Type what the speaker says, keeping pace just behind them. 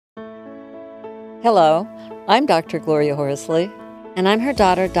Hello, I'm Dr. Gloria Horsley. And I'm her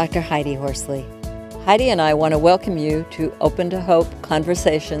daughter, Dr. Heidi Horsley. Heidi and I want to welcome you to Open to Hope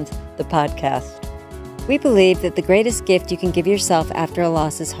Conversations, the podcast. We believe that the greatest gift you can give yourself after a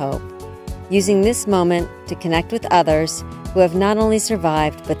loss is hope, using this moment to connect with others who have not only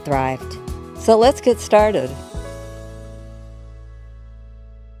survived but thrived. So let's get started.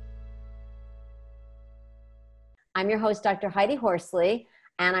 I'm your host, Dr. Heidi Horsley,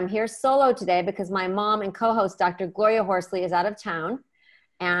 and I'm here solo today because my mom and co-host, Dr. Gloria Horsley, is out of town.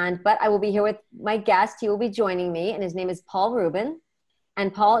 But I will be here with my guest. He will be joining me, and his name is Paul Rubin.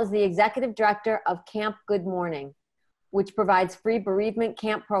 And Paul is the executive director of Camp Good Mourning, which provides free bereavement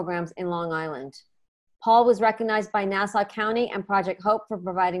camp programs in Long Island. Paul was recognized by Nassau County and Project Hope for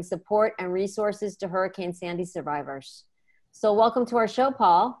providing support and resources to Hurricane Sandy survivors. So welcome to our show,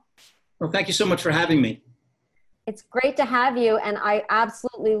 Paul. Well, thank you so much for having me. It's great to have you, and I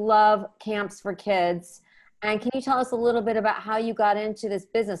absolutely love camps for kids. And can you tell us a little bit about how you got into this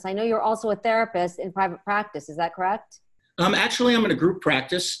business? I know you're also a therapist in private practice. Is that correct? Actually, I'm in a group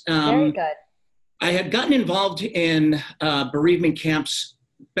practice. Very good. I had gotten involved in bereavement camps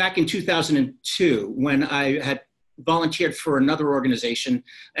back in 2002 when I had volunteered for another organization,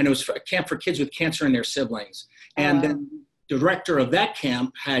 and it was a camp for kids with cancer and their siblings. And then the director of that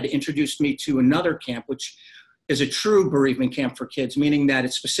camp had introduced me to another camp, which is a true bereavement camp for kids, meaning that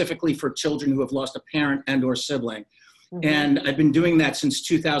it's specifically for children who have lost a parent and or sibling. Mm-hmm. And I've been doing that since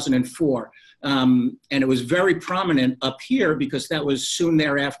 2004. And it was very prominent up here because that was soon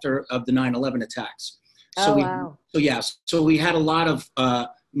thereafter of the 9/11 attacks. Wow. So we had a lot of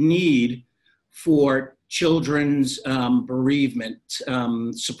need for children's bereavement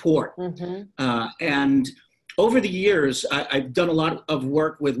support. Mm-hmm. And over the years, I've done a lot of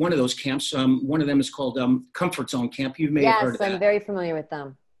work with one of those camps. One of them is called Comfort Zone Camp. You may have heard of that. Yes, I'm very familiar with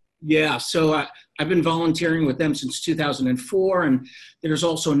them. Yeah, so I've been volunteering with them since 2004, and there's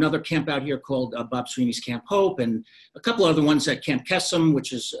also another camp out here called Bob Sweeney's Camp Hope, and a couple other ones at Camp Kesem,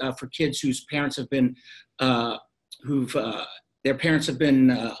 which is for kids whose parents have been, their parents have been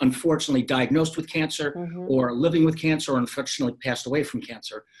unfortunately diagnosed with cancer, mm-hmm. or living with cancer, or unfortunately passed away from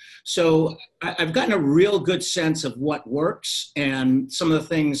cancer. So I've gotten a real good sense of what works and some of the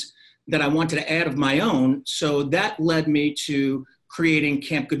things that I wanted to add of my own. So that led me to creating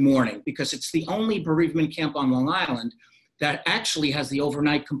Camp Good Mourning, because it's the only bereavement camp on Long Island that actually has the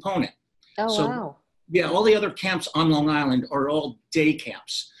overnight component. Oh, wow. Yeah, all the other camps on Long Island are all day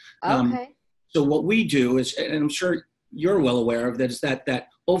camps. Okay. So what we do is, and I'm sure you're well aware of that, is that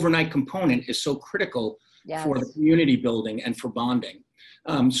overnight component is so critical for the community building and for bonding.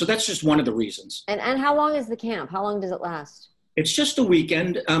 So that's just one of the reasons. And how long is the camp? How long does it last? It's just a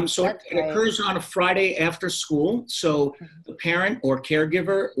weekend. So it occurs on a Friday after school. So the parent or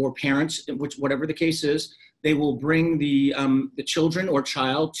caregiver or parents, whatever the case is, they will bring the children or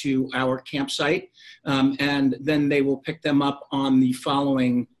child to our campsite, and then they will pick them up on the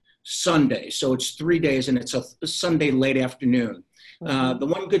following Sunday. So it's 3 days, and it's a Sunday late afternoon. Mm-hmm. The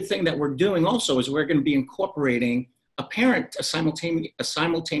one good thing that we're doing also is we're going to be incorporating a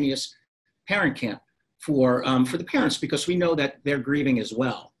simultaneous parent camp for the parents, because we know that they're grieving as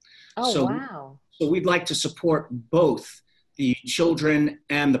well. Oh, wow. So we'd like to support both the children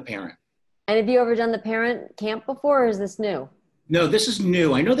and the parent. And have you ever done the parent camp before, or is this new? No, this is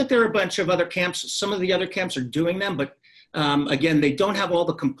new. I know that there are a bunch of other camps. Some of the other camps are doing them, but again, they don't have all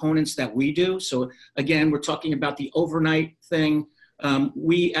the components that we do. So again, we're talking about the overnight thing.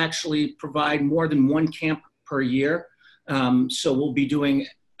 We actually provide more than one camp per year. So we'll be doing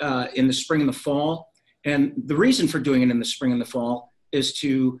in the spring and the fall. And the reason for doing it in the spring and the fall is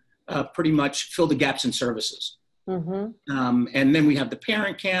to pretty much fill the gaps in services. Mm-hmm. And then we have the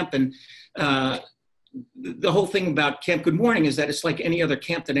parent camp. And the whole thing about Camp Good Mourning is that it's like any other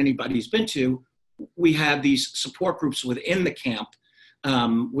camp that anybody's been to. We have these support groups within the camp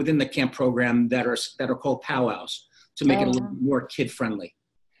program that are called powwows to make it a little more kid friendly.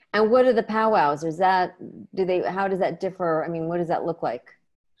 And what are the powwows? How does that differ? I mean, what does that look like?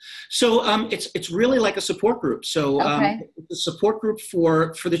 So it's really like a support group. So it's a support group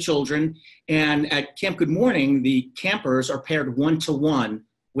for the children. And at Camp Good Mourning, the campers are paired 1-to-1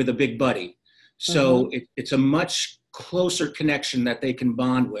 with a big buddy. So it's a much closer connection that they can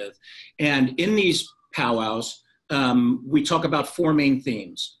bond with. And in these powwows, we talk about four main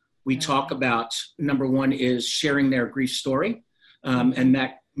themes. We talk about, number one is sharing their grief story. And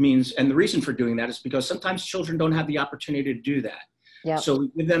that means, and the reason for doing that is because sometimes children don't have the opportunity to do that. Yep. So we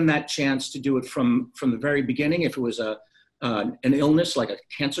give them that chance to do it from the very beginning. If it was an illness like a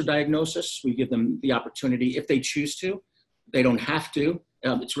cancer diagnosis, we give them the opportunity if they choose to. They don't have to.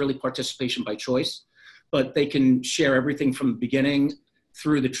 It's really participation by choice, but they can share everything from the beginning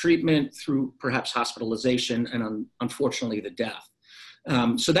through the treatment, through perhaps hospitalization, and unfortunately the death.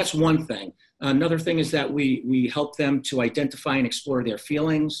 So that's one thing. Another thing is that we help them to identify and explore their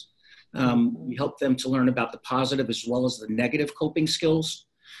feelings. We help them to learn about the positive as well as the negative coping skills.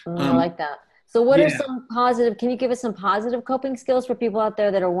 I like that. So what are some positive, can you give us some positive coping skills for people out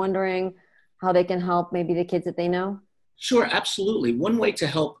there that are wondering how they can help maybe the kids that they know? Sure, absolutely. One way to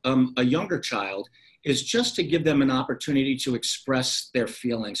help a younger child is just to give them an opportunity to express their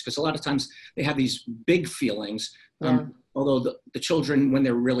feelings, because a lot of times they have these big feelings. Although the children, when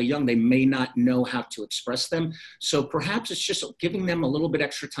they're really young, they may not know how to express them. So perhaps it's just giving them a little bit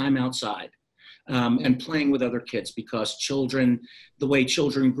extra time outside and playing with other kids, because the way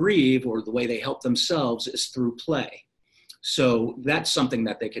children grieve or the way they help themselves is through play. So that's something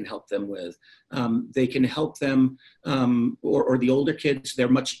that they can help them with. They can help them, or the older kids, they're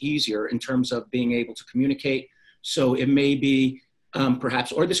much easier in terms of being able to communicate. So it may be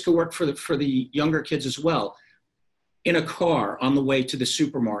perhaps, or this could work for the younger kids as well, in a car on the way to the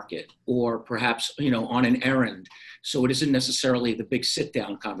supermarket, or perhaps, on an errand. So it isn't necessarily the big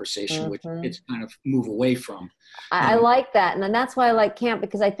sit-down conversation, which kids kind of move away from. I like that. And that's why I like camp,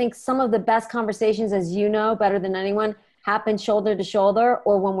 because I think some of the best conversations, as you know, better than anyone, happen shoulder to shoulder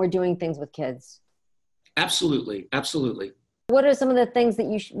or when we're doing things with kids. Absolutely. Absolutely. What are some of the things that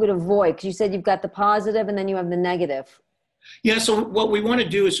you would avoid? Because you said you've got the positive and then you have the negative. Yeah. So what we want to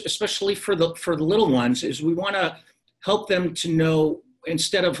do is, especially for the little ones, is we want to help them to know,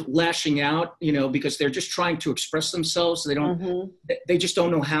 instead of lashing out, because they're just trying to express themselves, they just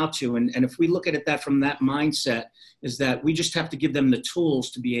don't know how to. And if we look at that from that mindset, is that we just have to give them the tools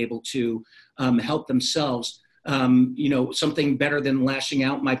to be able to help themselves. Something better than lashing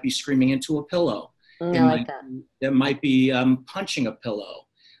out might be screaming into a pillow. I like that. It might be punching a pillow.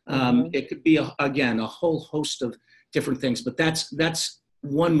 It could be, again, a whole host of different things, but that's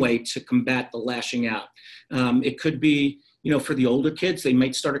one way to combat the lashing out. It could be, for the older kids, they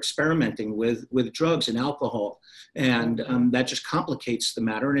might start experimenting with drugs and alcohol, and that just complicates the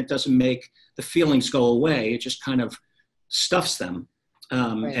matter, and it doesn't make the feelings go away. It just kind of stuffs them.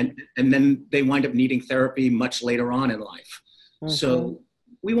 And then they wind up needing therapy much later on in life. So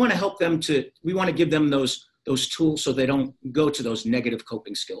we want to help them we want to give them those tools so they don't go to those negative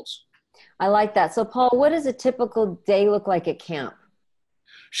coping skills. I like that. So Paul, what does a typical day look like at camp?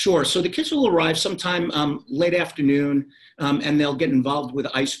 Sure. So the kids will arrive sometime late afternoon, and they'll get involved with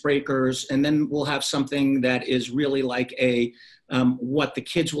icebreakers, and then we'll have something that is really like what the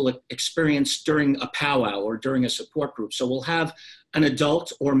kids will experience during a powwow or during a support group. So we'll have an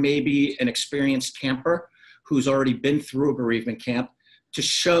adult or maybe an experienced camper who's already been through a bereavement camp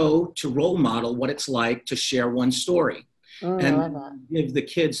to role model what it's like to share one story. And give the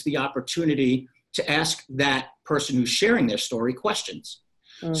kids the opportunity to ask that person who's sharing their story questions.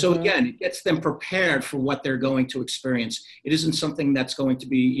 So again, it gets them prepared for what they're going to experience. It isn't something that's going to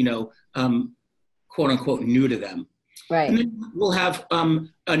be, quote unquote, new to them. Right. And then we'll have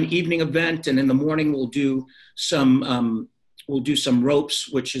an evening event, and in the morning we'll do some ropes,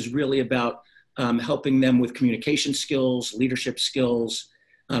 which is really about helping them with communication skills, leadership skills,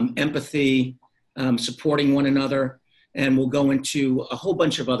 empathy, supporting one another. And we'll go into a whole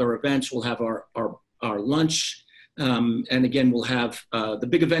bunch of other events. We'll have our lunch. And again, we'll have the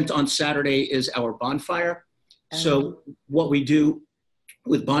big event on Saturday is our bonfire. So what we do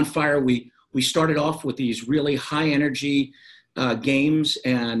with bonfire, we started off with these really high energy games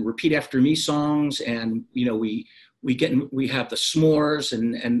and repeat after me songs. And, we have the s'mores,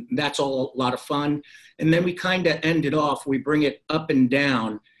 and that's all a lot of fun. And then we kind of end it off. We bring it up and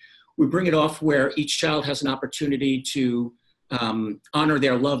down. We bring it off where each child has an opportunity to honor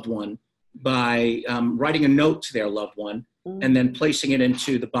their loved one by writing a note to their loved one and then placing it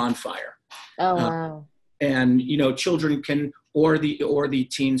into the bonfire. Oh, wow. And, children can, or the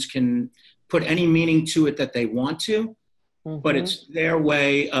teens can put any meaning to it that they want to, but it's their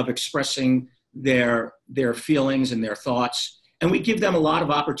way of expressing their feelings and their thoughts. And we give them a lot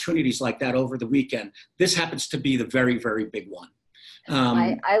of opportunities like that over the weekend. This happens to be the very, very big one.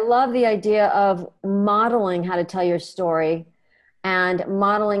 I love the idea of modeling how to tell your story and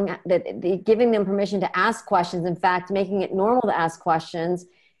modeling giving them permission to ask questions. In fact, making it normal to ask questions,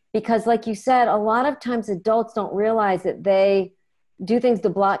 because like you said, a lot of times adults don't realize that they do things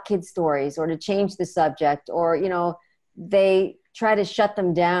to block kids' stories or to change the subject, or, they try to shut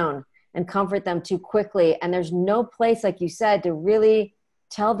them down and comfort them too quickly. And there's no place, like you said, to really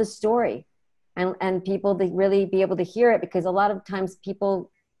tell the story and people to really be able to hear it, because a lot of times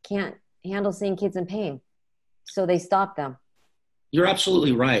people can't handle seeing kids in pain. So they stop them. You're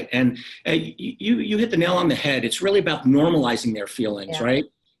absolutely right. And you hit the nail on the head. It's really about normalizing their feelings, Yeah. right?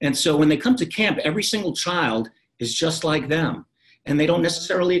 And so when they come to camp, every single child is just like them. And they don't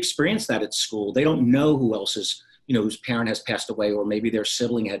necessarily experience that at school. They don't know who else is, whose parent has passed away, or maybe their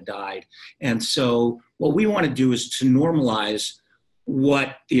sibling had died. And so what we want to do is to normalize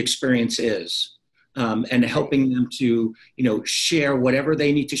what the experience is, and helping them to, share whatever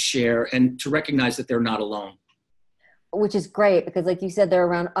they need to share, and to recognize that they're not alone. Which is great because, like you said, they're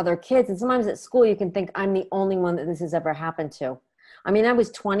around other kids. And sometimes at school, you can think, I'm the only one that this has ever happened to. I mean, I was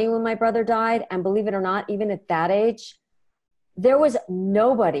 20 when my brother died. And believe it or not, even at that age, there was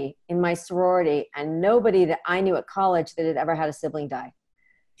nobody in my sorority and nobody that I knew at college that had ever had a sibling die.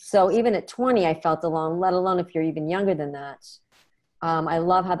 So even at 20, I felt alone, let alone if you're even younger than that. I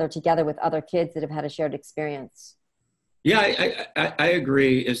love how they're together with other kids that have had a shared experience. Yeah, I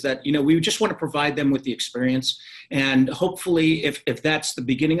agree, is that, we just want to provide them with the experience. And hopefully, if that's the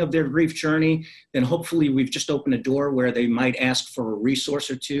beginning of their grief journey, then hopefully we've just opened a door where they might ask for a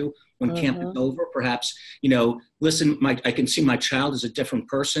resource or two when camp is over. Perhaps, listen, I can see my child is a different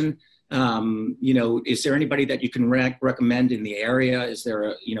person. Is there anybody that you can recommend in the area? Is there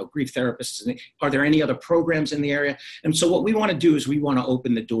a, grief therapist? Are there any other programs in the area? And so what we want to do is we want to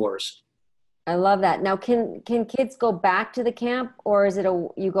open the doors. I love that. Now, can kids go back to the camp, or is it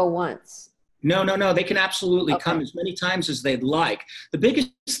you go once? No. They can absolutely come as many times as they'd like. The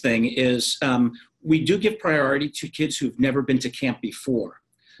biggest thing is we do give priority to kids who've never been to camp before.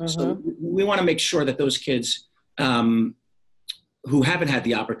 So we want to make sure that those kids who haven't had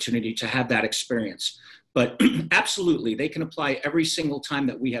the opportunity to have that experience. But absolutely, they can apply every single time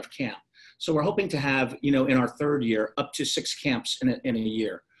that we have camp. So we're hoping to have, in our third year, up to 6 camps in a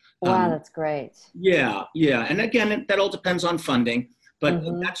year. Wow, that's great. Yeah. And again, that all depends on funding, but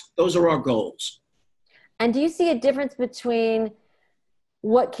those are our goals. And do you see a difference between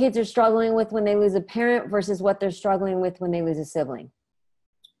what kids are struggling with when they lose a parent versus what they're struggling with when they lose a sibling?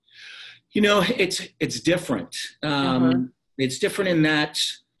 It's different. It's different in that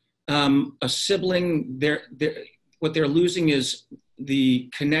a sibling, what they're losing is the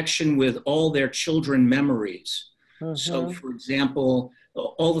connection with all their children memories. So, for example,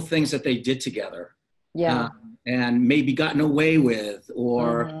 all the things that they did together, and maybe gotten away with,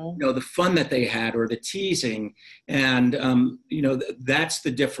 or the fun that they had, or the teasing, and that's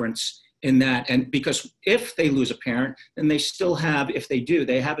the difference in that. And because if they lose a parent, then they still have, if they do,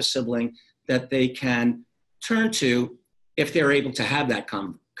 they have a sibling that they can turn to if they're able to have that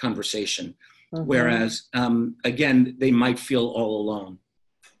conversation. Whereas again, they might feel all alone.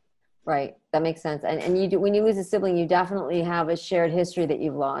 Right. That makes sense. And you do, when you lose a sibling, you definitely have a shared history that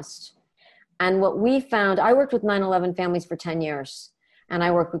you've lost. And what we found, I worked with 9/11 families for 10 years, and I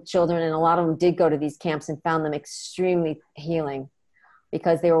worked with children, and a lot of them did go to these camps and found them extremely healing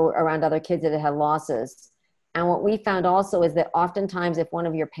because they were around other kids that had losses. And what we found also is that oftentimes if one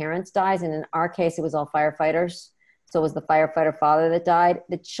of your parents dies, and in our case, it was all firefighters, so it was the firefighter father that died,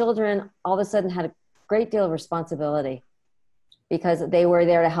 the children all of a sudden had a great deal of responsibility, because they were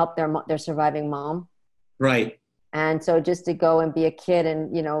there to help their surviving mom. Right. And so just to go and be a kid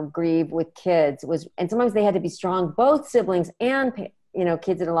and, grieve with kids and sometimes they had to be strong, both siblings and,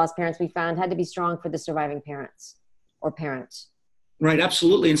 kids that had lost parents, we found had to be strong for the surviving parents or parents. Right.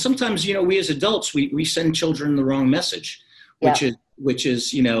 Absolutely. And sometimes, we as adults, we send children the wrong message, which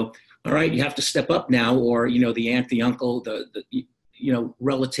is, all right, you have to step up now, or, the aunt, the uncle, the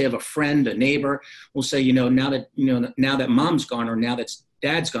relative, a friend, a neighbor will say, now that mom's gone, or now that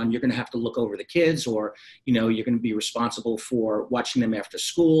dad's gone, you're going to have to look over the kids, or, you're going to be responsible for watching them after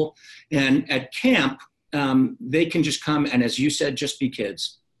school. And at camp, they can just come and, as you said, just be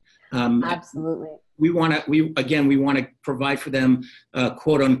kids. Absolutely. We want to provide for them,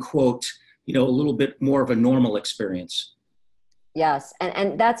 quote unquote, a little bit more of a normal experience. Yes.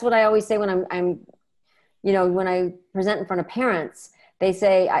 And that's what I always say when I'm when I present in front of parents, they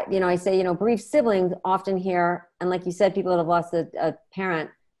say, I say, bereaved siblings often hear, and like you said, people that have lost a parent,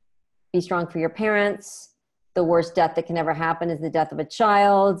 be strong for your parents. The worst death that can ever happen is the death of a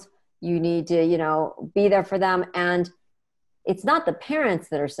child. You need to, be there for them. And it's not the parents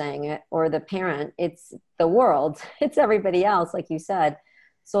that are saying it, or the parent, it's the world. It's everybody else, like you said.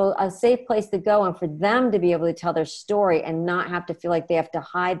 So a safe place to go, and for them to be able to tell their story and not have to feel like they have to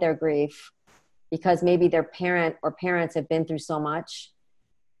hide their grief because maybe their parent or parents have been through so much,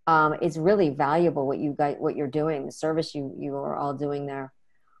 is really valuable. What you're doing, the service you are all doing there.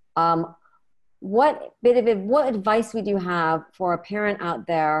 What advice would you have for a parent out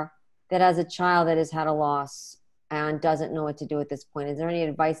there that has a child that has had a loss and doesn't know what to do at this point? Is there any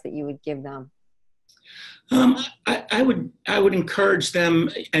advice that you would give them? I would encourage them,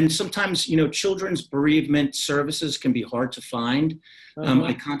 and sometimes, children's bereavement services can be hard to find.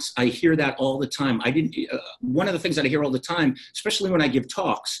 I hear that all the time. One of the things that I hear all the time, especially when I give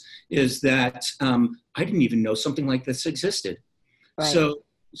talks, is that I didn't even know something like this existed. Right.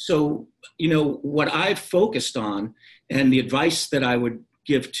 So what I've focused on, and the advice that I would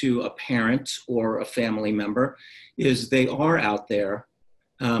give to a parent or a family member, is they are out there.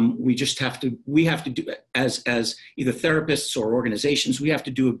 We have to do, as either therapists or organizations, we have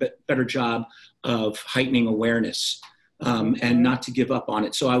to do a better job of heightening awareness and not to give up on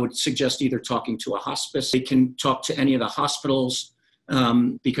it. So I would suggest either talking to a hospice. They can talk to any of the hospitals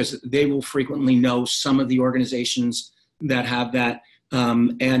because they will frequently know some of the organizations that have that,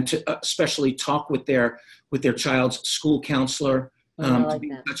 and to especially talk with their child's school counselor, to be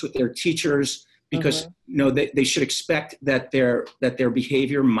in touch with their teachers. Because they should expect that their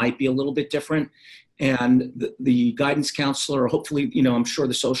behavior might be a little bit different, and the guidance counselor, or hopefully, I'm sure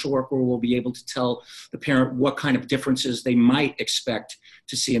the social worker will be able to tell the parent what kind of differences they might expect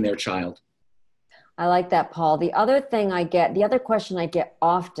to see in their child. I like that, Paul. The other question I get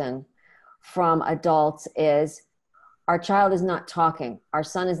often from adults is, our child is not talking. Our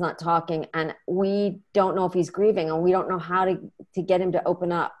son is not talking, and we don't know if he's grieving, and we don't know how to get him to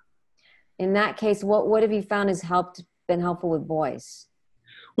open up. In that case, what have you found has been helpful with boys?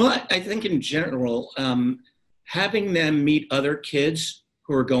 Well, I think in general, having them meet other kids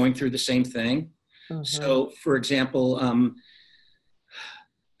who are going through the same thing. So, for example,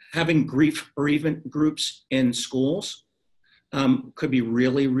 having grief bereavement groups in schools could be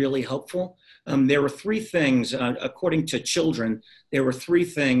really, really helpful. There were three things, according to children, there were three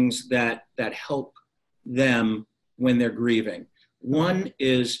things that help them when they're grieving. One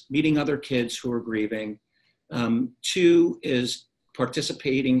is meeting other kids who are grieving. Two is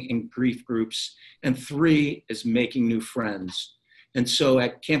participating in grief groups. And three is making new friends. And so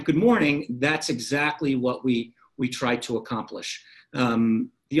at Camp Good Mourning, that's exactly what we try to accomplish.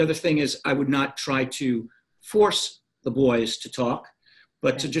 The other thing is, I would not try to force the boys to talk,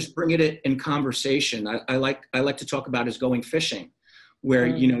 but to just bring it in conversation. I like to talk about is going fishing, where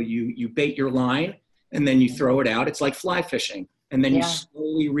you bait your line and then you throw it out. It's like fly fishing. And then you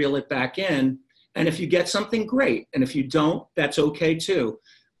slowly reel it back in. And if you get something, great. And if you don't, that's okay too.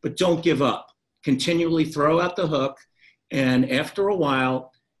 But don't give up. Continually throw out the hook. And after a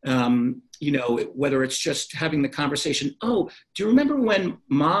while, whether it's just having the conversation, do you remember when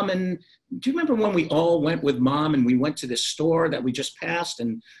we all went with mom and we went to this store that we just passed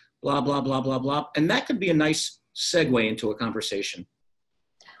and blah, blah, blah, blah, blah. And that could be a nice segue into a conversation.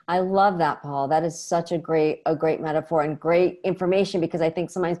 I love that, Paul. That is such a great metaphor and great information, because I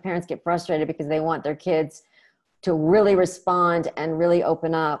think sometimes parents get frustrated because they want their kids to really respond and really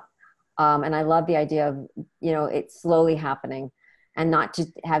open up. And I love the idea of, it slowly happening and not to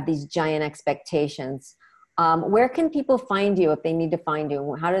have these giant expectations. Where can people find you if they need to find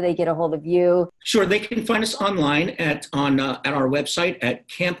you? How do they get a hold of you? Sure. They can find us online at our website at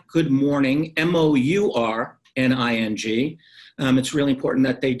Camp Good Mourning, MOURNING. It's really important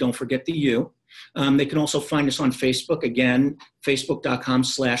that they don't forget the U. They can also find us on Facebook, again,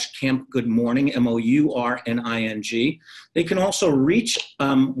 facebook.com/Camp Good Mourning, MOURNING. They can also reach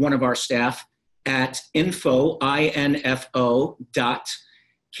one of our staff at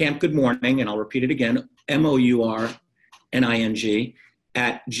info.campgoodmourning, and I'll repeat it again, MOURNING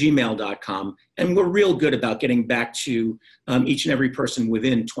 @gmail.com. And we're real good about getting back to each and every person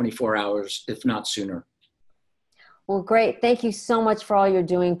within 24 hours, if not sooner. Well, great. Thank you so much for all you're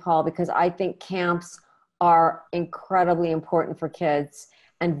doing, Paul, because I think camps are incredibly important for kids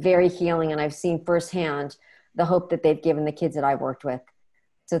and very healing. And I've seen firsthand the hope that they've given the kids that I've worked with.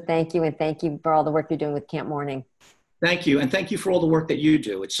 So thank you. And thank you for all the work you're doing with Camp Mourning. Thank you. And thank you for all the work that you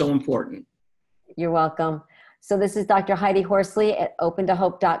do. It's so important. You're welcome. So this is Dr. Heidi Horsley at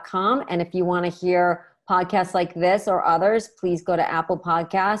opentohope.com. And if you want to hear podcasts like this or others, please go to Apple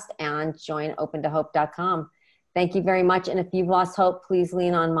Podcast and join opentohope.com. Thank you very much. And if you've lost hope, please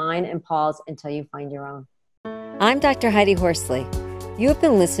lean on mine and Paul's until you find your own. I'm Dr. Heidi Horsley. You have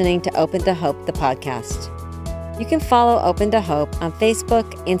been listening to Open to Hope, the podcast. You can follow Open to Hope on Facebook,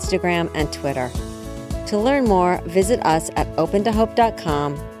 Instagram, and Twitter. To learn more, visit us at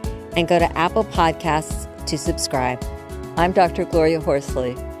opentohope.com and go to Apple Podcasts to subscribe. I'm Dr. Gloria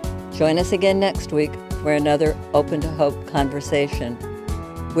Horsley. Join us again next week for another Open to Hope conversation,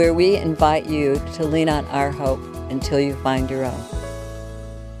 where we invite you to lean on our hope until you find your own.